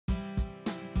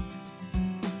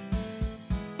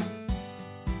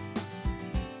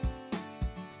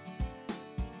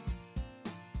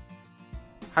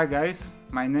Hi guys,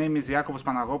 my name is Iakovos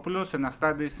Panagopoulos and I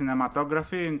study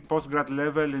cinematography in postgrad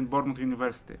level in Bournemouth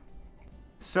University.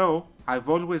 So, I've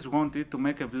always wanted to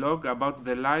make a vlog about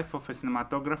the life of a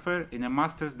cinematographer in a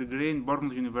master's degree in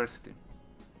Bournemouth University.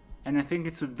 And I think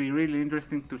it should be really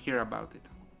interesting to hear about it.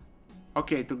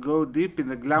 Okay, to go deep in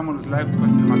the glamorous life of a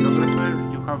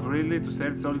cinematographer, you have really to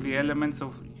search all the elements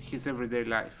of his everyday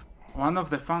life. One of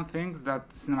the fun things that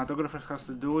cinematographers have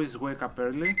to do is wake up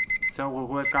early. So we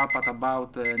wake up at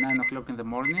about 9 o'clock in the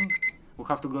morning. We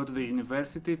have to go to the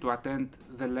university to attend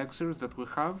the lectures that we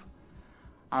have.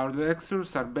 Our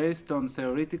lectures are based on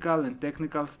theoretical and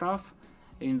technical stuff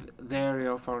in the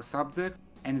area of our subject,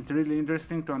 and it's really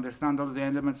interesting to understand all the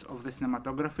elements of the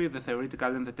cinematography, the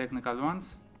theoretical and the technical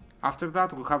ones. After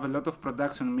that, we have a lot of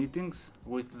production meetings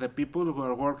with the people who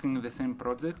are working in the same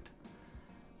project.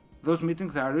 Those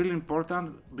meetings are really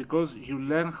important because you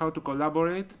learn how to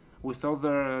collaborate with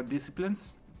other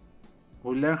disciplines.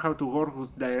 We learn how to work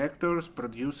with directors,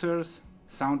 producers,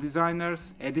 sound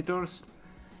designers, editors,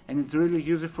 and it's really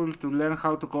useful to learn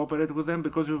how to cooperate with them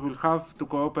because you will have to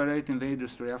cooperate in the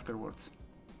industry afterwards.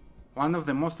 One of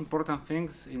the most important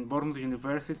things in Bournemouth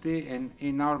University and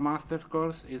in our master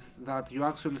course is that you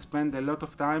actually spend a lot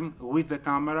of time with the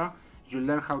camera. You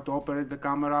learn how to operate the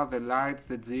camera, the lights,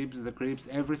 the jibs, the grips,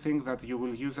 everything that you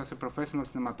will use as a professional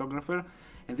cinematographer,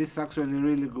 and this is actually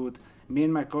really good. Me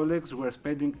and my colleagues were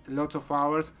spending lots of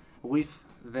hours with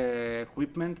the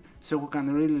equipment, so we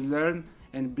can really learn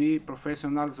and be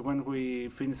professionals when we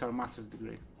finish our master's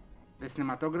degree. The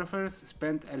cinematographers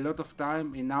spend a lot of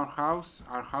time in our house.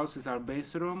 Our house is our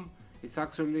base room. It's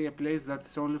actually a place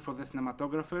that's only for the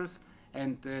cinematographers,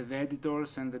 and the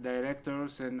editors and the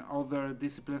directors and other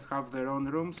disciplines have their own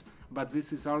rooms, but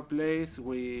this is our place.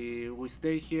 We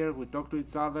stay here, we talk to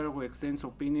each other, we exchange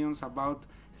opinions about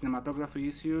cinematography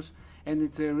issues, and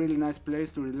it's a really nice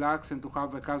place to relax and to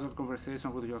have a casual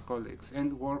conversation with your colleagues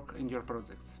and work in your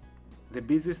projects. The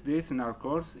busiest days in our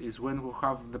course is when we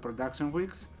have the production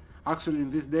weeks. Actually, in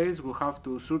these days we have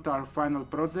to shoot our final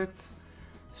projects.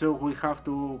 So we have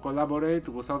to collaborate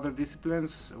with other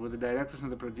disciplines, with the directors and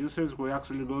the producers. We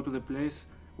actually go to the place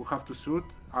we have to shoot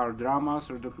our dramas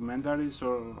or documentaries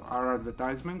or our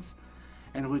advertisements.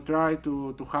 And we try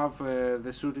to have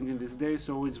the shooting in these days,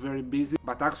 so it's very busy.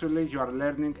 But actually you are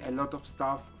learning a lot of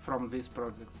stuff from these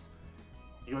projects.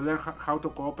 You learn how to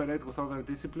cooperate with other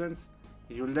disciplines.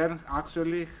 You learn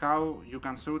actually how you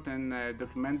can shoot a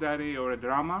documentary or a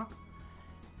drama.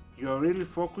 You are really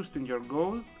focused on your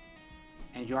goal,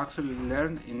 and you actually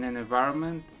learn in an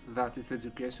environment that is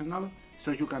educational,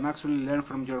 so you can actually learn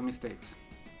from your mistakes.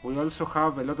 We also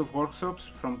have a lot of workshops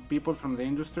from people from the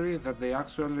industry that they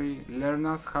actually learn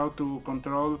us how to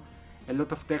control a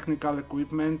lot of technical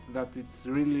equipment that it's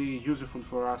really useful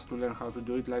for us to learn how to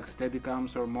do it, like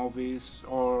Steadicams or movies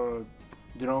or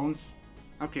drones.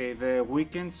 Okay, the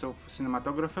weekends of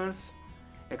cinematographers,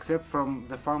 except from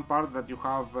the fun part that you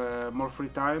have more free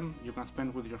time you can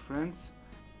spend with your friends.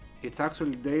 It's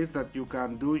actually days that you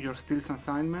can do your stills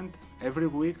assignment. Every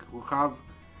week we have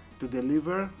to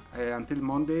deliver until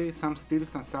Monday some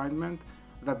stills assignment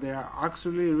that they are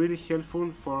actually really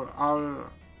helpful for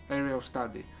our area of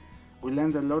study. We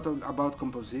learned a lot about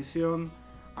composition,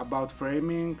 about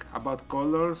framing, about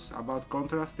colors, about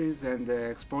contrasts and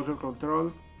exposure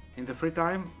control. In the free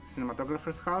time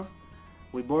cinematographers have,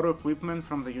 we borrow equipment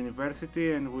from the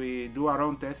university and we do our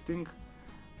own testing.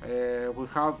 We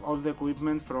have all the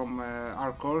equipment from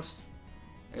our course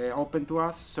open to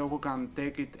us, so we can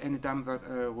take it anytime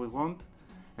that we want.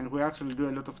 And we actually do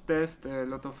a lot of tests, a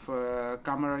lot of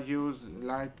camera use,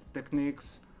 light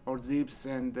techniques, or jibs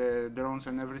and drones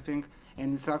and everything.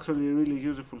 And it's actually really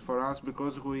useful for us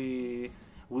because we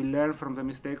learn from the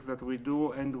mistakes that we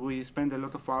do, and we spend a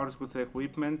lot of hours with the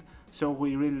equipment, so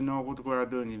we really know what we are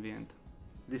doing in the end.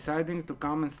 Deciding to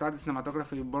come and study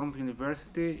cinematography at Bournemouth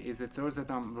University is a choice that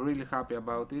I'm really happy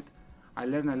about it. I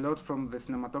learn a lot from the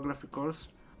cinematography course.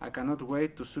 I cannot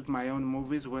wait to shoot my own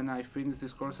movies when I finish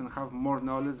this course and have more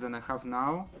knowledge than I have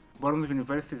now. Bournemouth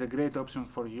University is a great option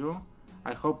for you.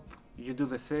 I hope you do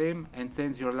the same and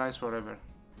change your lives forever.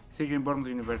 See you in Bournemouth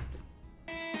University.